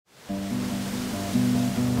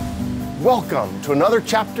Welcome to another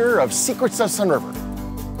chapter of Secrets of Sunriver.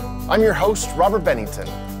 I'm your host, Robert Bennington,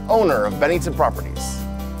 owner of Bennington Properties.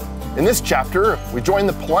 In this chapter, we join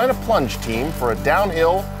the Paulina Plunge team for a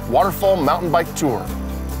downhill waterfall mountain bike tour.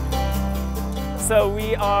 So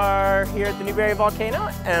we are here at the Newberry Volcano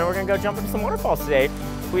and we're gonna go jump into some waterfalls today.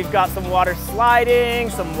 We've got some water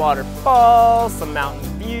sliding, some waterfalls, some mountain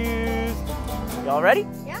views. Y'all ready?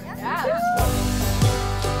 Yeah.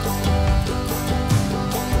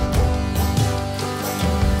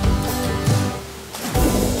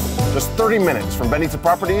 Just 30 minutes from Bennington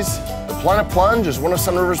Properties, the Paulina Plunge is one of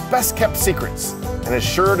Sunriver's best kept secrets and is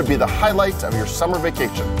sure to be the highlight of your summer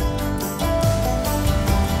vacation.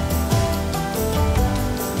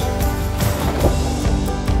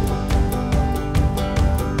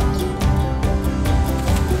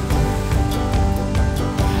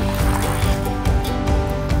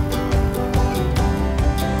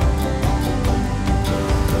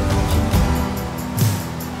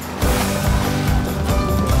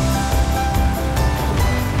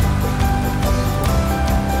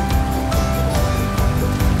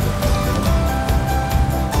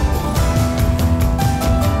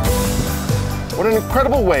 What an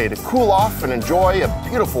incredible way to cool off and enjoy a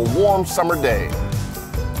beautiful, warm summer day.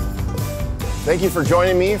 Thank you for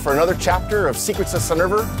joining me for another chapter of Secrets of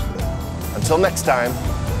Sunriver. Until next time,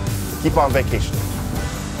 keep on vacation.